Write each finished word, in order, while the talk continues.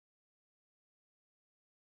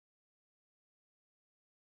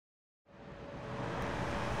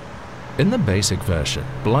In the basic version,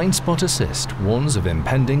 Blind Spot Assist warns of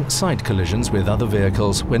impending side collisions with other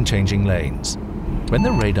vehicles when changing lanes. When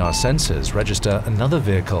the radar sensors register another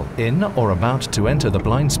vehicle in or about to enter the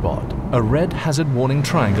blind spot, a red hazard warning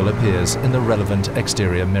triangle appears in the relevant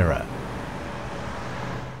exterior mirror.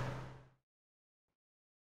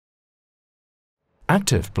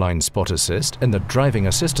 Active Blind Spot Assist in the driving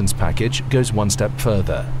assistance package goes one step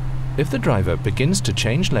further. If the driver begins to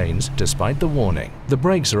change lanes despite the warning, the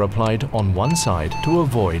brakes are applied on one side to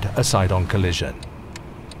avoid a side-on collision.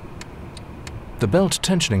 The belt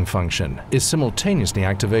tensioning function is simultaneously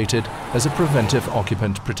activated as a preventive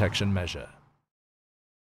occupant protection measure.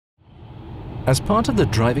 As part of the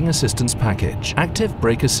driving assistance package, Active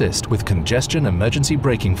Brake Assist with congestion emergency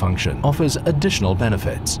braking function offers additional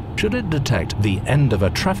benefits. Should it detect the end of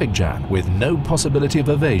a traffic jam with no possibility of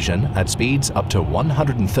evasion at speeds up to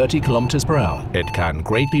 130 km per hour, it can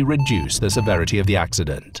greatly reduce the severity of the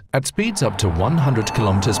accident. At speeds up to 100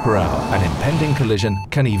 km per hour, an impending collision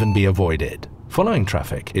can even be avoided. Following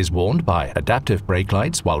traffic is warned by adaptive brake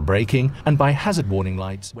lights while braking and by hazard warning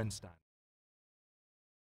lights when standing.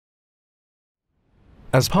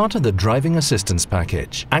 As part of the driving assistance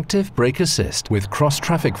package, Active Brake Assist with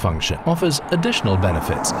cross-traffic function offers additional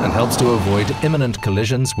benefits and helps to avoid imminent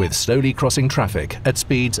collisions with slowly crossing traffic at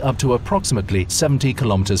speeds up to approximately 70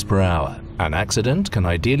 km per hour. An accident can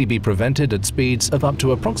ideally be prevented at speeds of up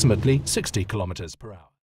to approximately 60 km per hour.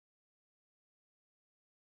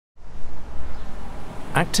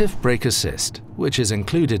 Active Brake Assist, which is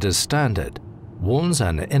included as standard, warns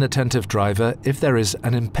an inattentive driver if there is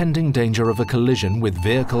an impending danger of a collision with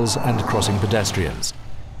vehicles and crossing pedestrians,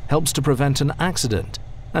 helps to prevent an accident,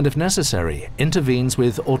 and if necessary, intervenes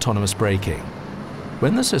with autonomous braking.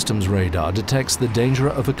 When the system's radar detects the danger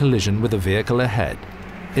of a collision with a vehicle ahead,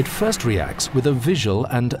 it first reacts with a visual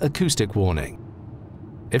and acoustic warning.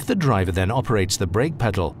 If the driver then operates the brake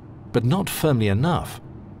pedal, but not firmly enough,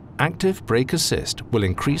 Active Brake Assist will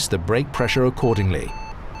increase the brake pressure accordingly.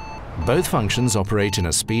 Both functions operate in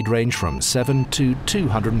a speed range from 7 to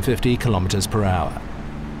 250 km per hour.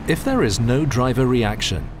 If there is no driver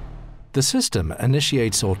reaction, the system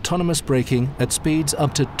initiates autonomous braking at speeds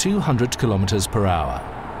up to 200 km per hour.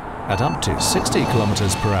 At up to 60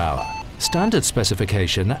 km per hour, standard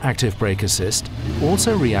specification Active Brake Assist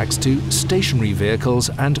also reacts to stationary vehicles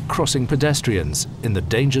and crossing pedestrians in the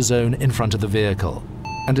danger zone in front of the vehicle,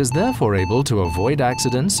 and is therefore able to avoid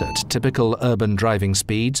accidents at typical urban driving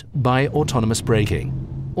speeds by autonomous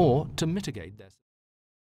braking, or to mitigate this.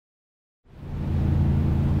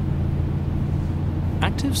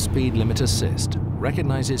 Active Speed Limit Assist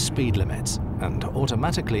recognizes speed limits and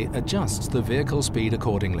automatically adjusts the vehicle speed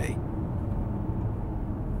accordingly.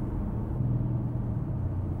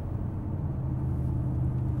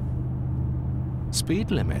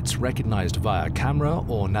 Speed limits recognized via camera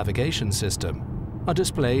or navigation system are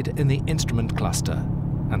displayed in the instrument cluster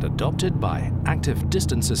and adopted by Active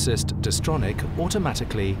Distance Assist DISTRONIC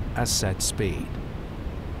automatically as set speed.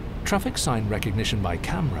 Traffic sign recognition by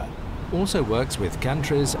camera also works with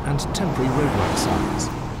gantries and temporary roadwork signs.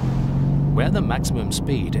 Where the maximum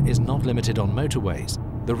speed is not limited on motorways,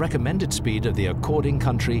 the recommended speed of the according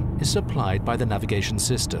country is supplied by the navigation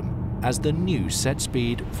system as the new set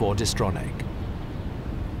speed for DISTRONIC.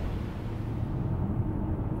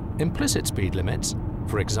 Implicit speed limits,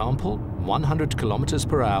 for example, 100 km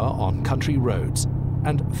per hour on country roads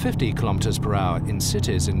and 50 km per hour in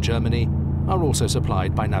cities in Germany, are also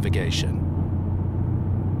supplied by navigation.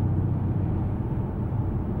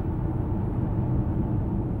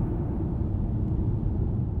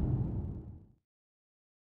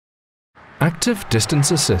 Active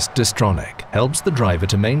Distance Assist DISTRONIC helps the driver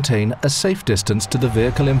to maintain a safe distance to the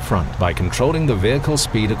vehicle in front by controlling the vehicle's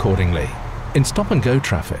speed accordingly. In stop-and-go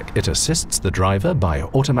traffic, it assists the driver by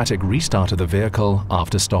automatic restart of the vehicle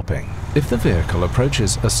after stopping. If the vehicle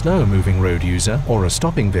approaches a slower-moving road user or a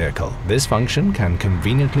stopping vehicle, this function can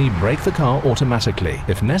conveniently brake the car automatically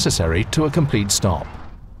if necessary to a complete stop.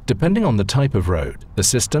 Depending on the type of road, the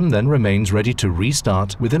system then remains ready to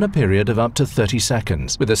restart within a period of up to 30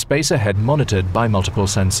 seconds, with a space ahead monitored by multiple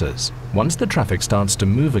sensors. Once the traffic starts to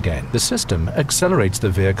move again, the system accelerates the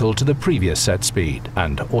vehicle to the previous set speed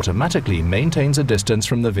and automatically maintains a distance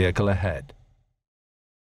from the vehicle ahead.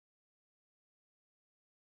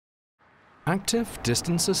 Active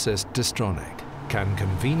Distance Assist DISTRONIC can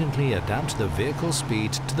conveniently adapt the vehicle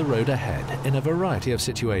speed to the road ahead in a variety of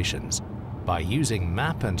situations by using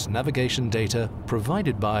map and navigation data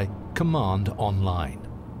provided by Command Online.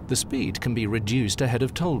 The speed can be reduced ahead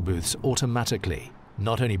of toll booths automatically,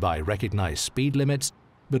 not only by recognized speed limits,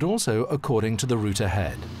 but also according to the route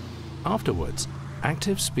ahead. Afterwards,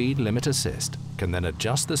 Active Speed Limit Assist can then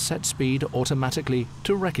adjust the set speed automatically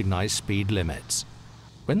to recognize speed limits.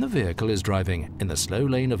 When the vehicle is driving in the slow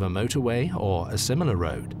lane of a motorway or a similar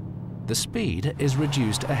road, the speed is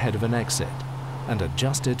reduced ahead of an exit and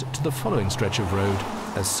adjusted to the following stretch of road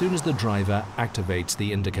as soon as the driver activates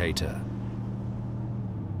the indicator.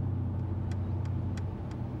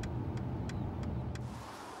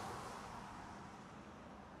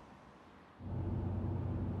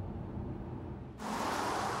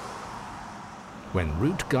 When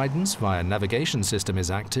route guidance via navigation system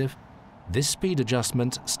is active, this speed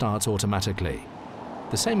adjustment starts automatically.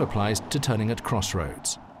 The same applies to turning at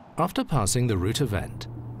crossroads. After passing the route event,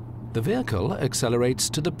 the vehicle accelerates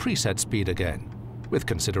to the preset speed again, with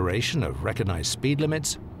consideration of recognized speed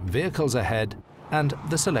limits, vehicles ahead, and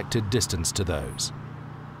the selected distance to those.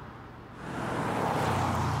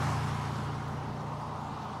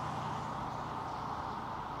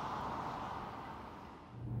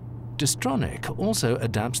 Distronic also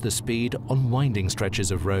adapts the speed on winding stretches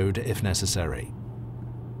of road if necessary.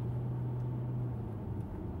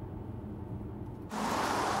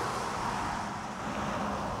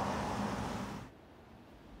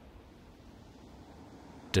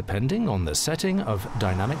 Depending on the setting of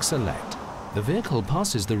Dynamic Select, the vehicle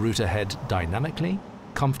passes the route ahead dynamically,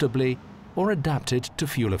 comfortably, or adapted to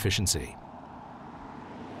fuel efficiency.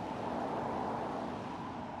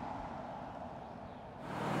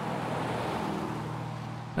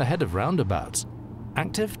 Ahead of roundabouts,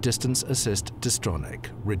 Active Distance Assist DISTRONIC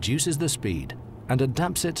reduces the speed and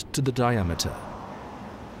adapts it to the diameter.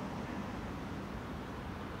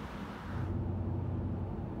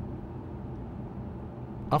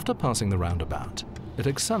 After passing the roundabout, it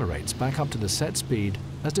accelerates back up to the set speed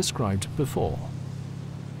as described before.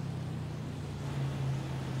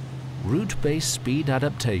 Route-based speed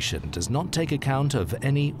adaptation does not take account of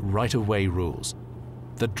any right-of-way rules.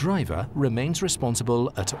 The driver remains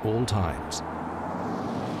responsible at all times.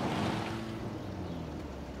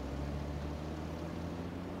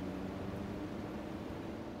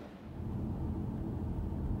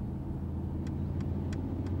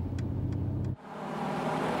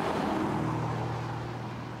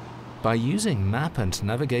 By using map and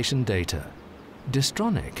navigation data,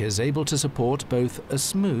 Distronic is able to support both a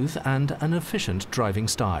smooth and an efficient driving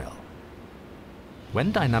style.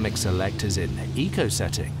 When Dynamic Select is in Eco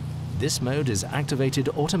setting, this mode is activated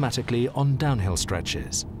automatically on downhill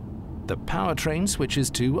stretches. The powertrain switches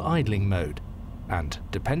to idling mode, and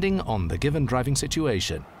depending on the given driving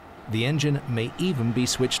situation, the engine may even be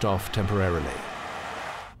switched off temporarily.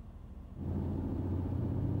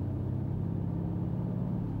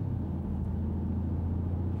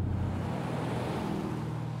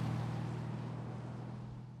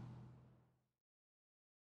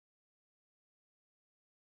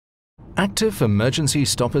 Active Emergency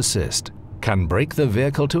Stop Assist can brake the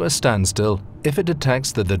vehicle to a standstill if it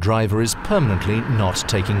detects that the driver is permanently not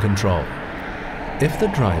taking control. If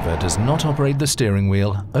the driver does not operate the steering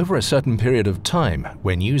wheel over a certain period of time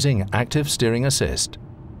when using Active Steering Assist,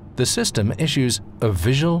 the system issues a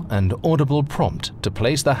visual and audible prompt to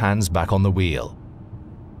place the hands back on the wheel.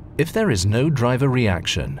 If there is no driver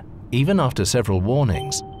reaction, even after several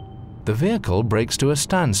warnings, the vehicle brakes to a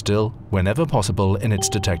standstill whenever possible in its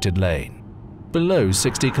detected lane, below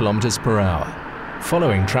 60 km per hour.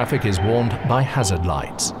 Following traffic is warned by hazard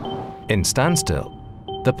lights. In standstill,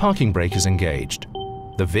 the parking brake is engaged,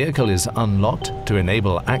 the vehicle is unlocked to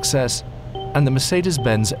enable access, and the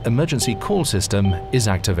Mercedes-Benz emergency call system is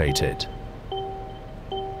activated.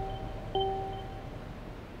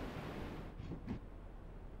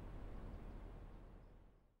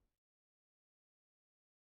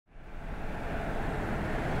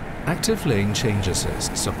 Active Lane Change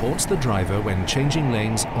Assist supports the driver when changing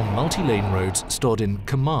lanes on multi-lane roads stored in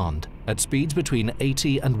Command at speeds between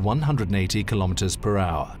 80 and 180 km per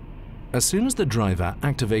hour. As soon as the driver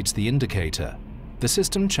activates the indicator, the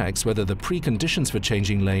system checks whether the preconditions for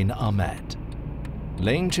changing lane are met.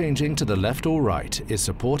 Lane changing to the left or right is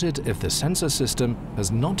supported if the sensor system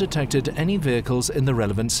has not detected any vehicles in the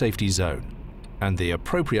relevant safety zone, and the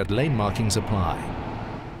appropriate lane markings apply.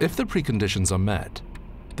 If the preconditions are met,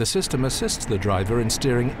 the system assists the driver in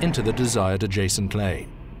steering into the desired adjacent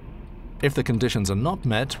lane. If the conditions are not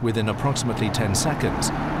met within approximately 10 seconds,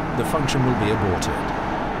 the function will be aborted.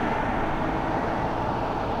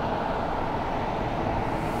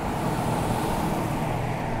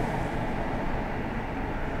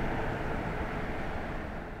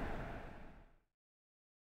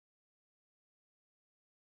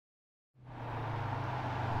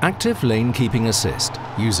 Active Lane Keeping Assist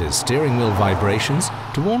uses steering wheel vibrations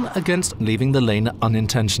to warn against leaving the lane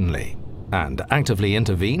unintentionally. and actively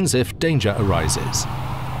intervenes if danger arises.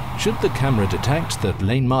 Should the camera detect that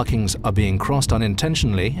lane markings are being crossed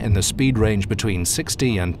unintentionally in the speed range between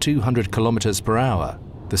 60 and 200 km per hour,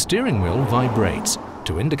 the steering wheel vibrates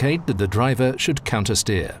to indicate that the driver should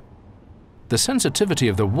countersteer. The sensitivity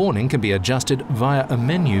of the warning can be adjusted via a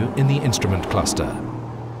menu in the instrument cluster.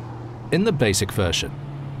 In the basic version,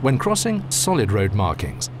 when crossing solid road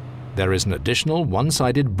markings, there is an additional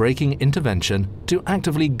one-sided braking intervention to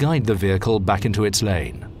actively guide the vehicle back into its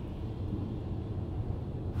lane.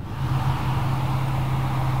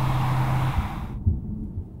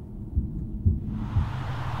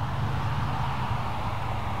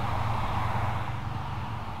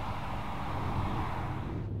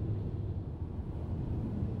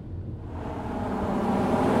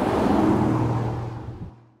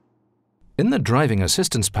 In the driving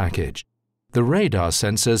assistance package, the radar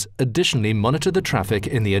sensors additionally monitor the traffic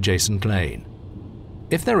in the adjacent lane.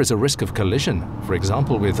 If there is a risk of collision, for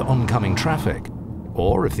example with oncoming traffic,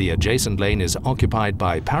 or if the adjacent lane is occupied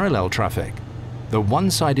by parallel traffic, the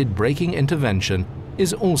one-sided braking intervention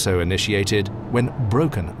is also initiated when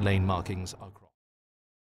broken lane markings are crossed.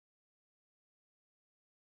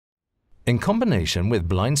 In combination with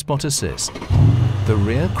blind spot assist, the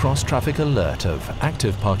rear cross-traffic alert of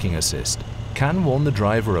Active Parking Assist can warn the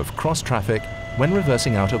driver of cross-traffic when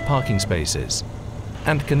reversing out of parking spaces,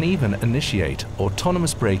 and can even initiate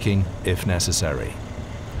autonomous braking if necessary.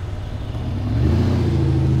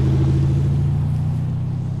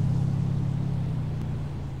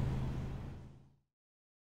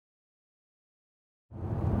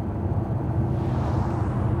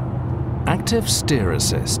 Active Steer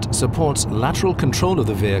Assist supports lateral control of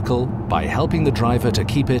the vehicle by helping the driver to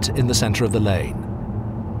keep it in the center of the lane.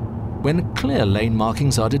 When clear lane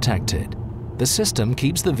markings are detected, the system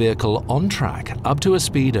keeps the vehicle on track up to a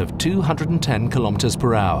speed of 210 km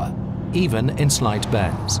per hour, even in slight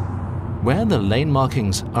bends. Where the lane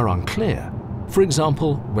markings are unclear, for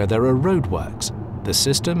example where there are roadworks, the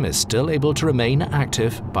system is still able to remain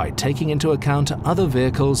active by taking into account other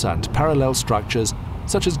vehicles and parallel structures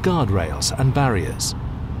such as guardrails and barriers.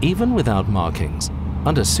 Even without markings,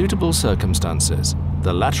 under suitable circumstances,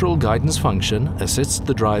 the lateral guidance function assists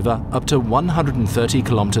the driver up to 130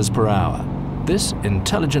 km per hour. This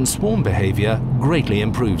intelligent swarm behavior greatly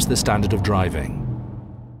improves the standard of driving.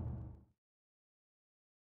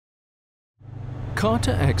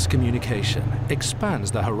 Car-to-X communication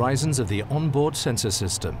expands the horizons of the onboard sensor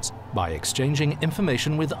systems by exchanging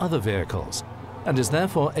information with other vehicles, and is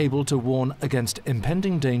therefore able to warn against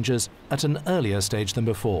impending dangers at an earlier stage than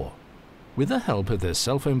before. With the help of this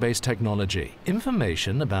cell phone-based technology,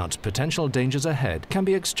 information about potential dangers ahead can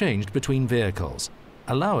be exchanged between vehicles,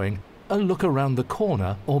 allowing a look around the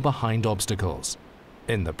corner or behind obstacles.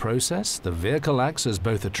 In the process, the vehicle acts as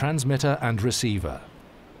both a transmitter and receiver.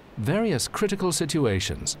 Various critical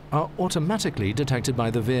situations are automatically detected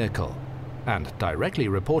by the vehicle and directly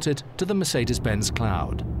reported to the Mercedes-Benz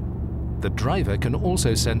cloud. The driver can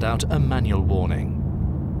also send out a manual warning.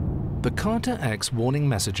 The Car-to-X warning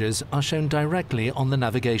messages are shown directly on the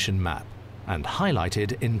navigation map and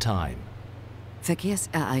highlighted in time.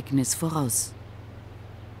 Verkehrsereignis voraus.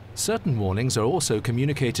 Certain warnings are also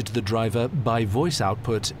communicated to the driver by voice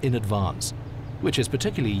output in advance, which is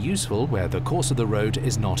particularly useful where the course of the road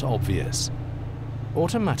is not obvious.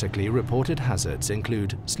 Automatically reported hazards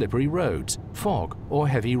include slippery roads, fog or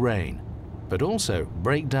heavy rain, but also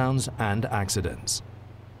breakdowns and accidents.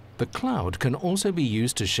 The cloud can also be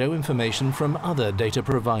used to show information from other data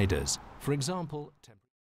providers, for example,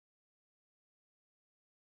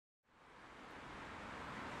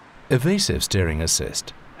 Evasive Steering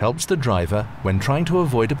Assist helps the driver when trying to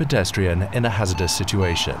avoid a pedestrian in a hazardous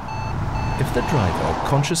situation. If the driver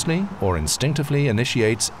consciously or instinctively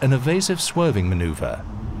initiates an evasive swerving maneuver,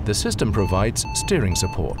 the system provides steering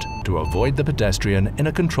support to avoid the pedestrian in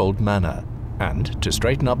a controlled manner and to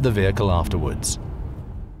straighten up the vehicle afterwards.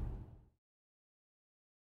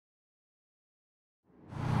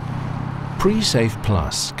 Pre-Safe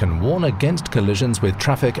Plus can warn against collisions with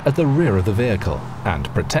traffic at the rear of the vehicle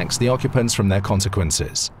and protects the occupants from their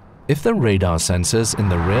consequences. If the radar sensors in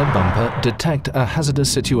the rear bumper detect a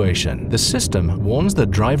hazardous situation, the system warns the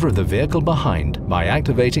driver of the vehicle behind by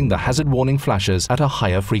activating the hazard warning flashes at a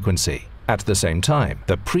higher frequency. At the same time,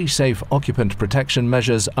 the pre-safe occupant protection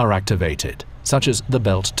measures are activated, such as the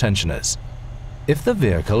belt tensioners. If the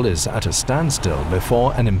vehicle is at a standstill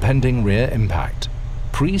before an impending rear impact,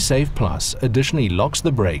 Pre-Safe Plus additionally locks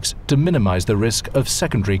the brakes to minimize the risk of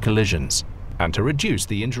secondary collisions and to reduce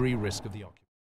the injury risk of the occupant.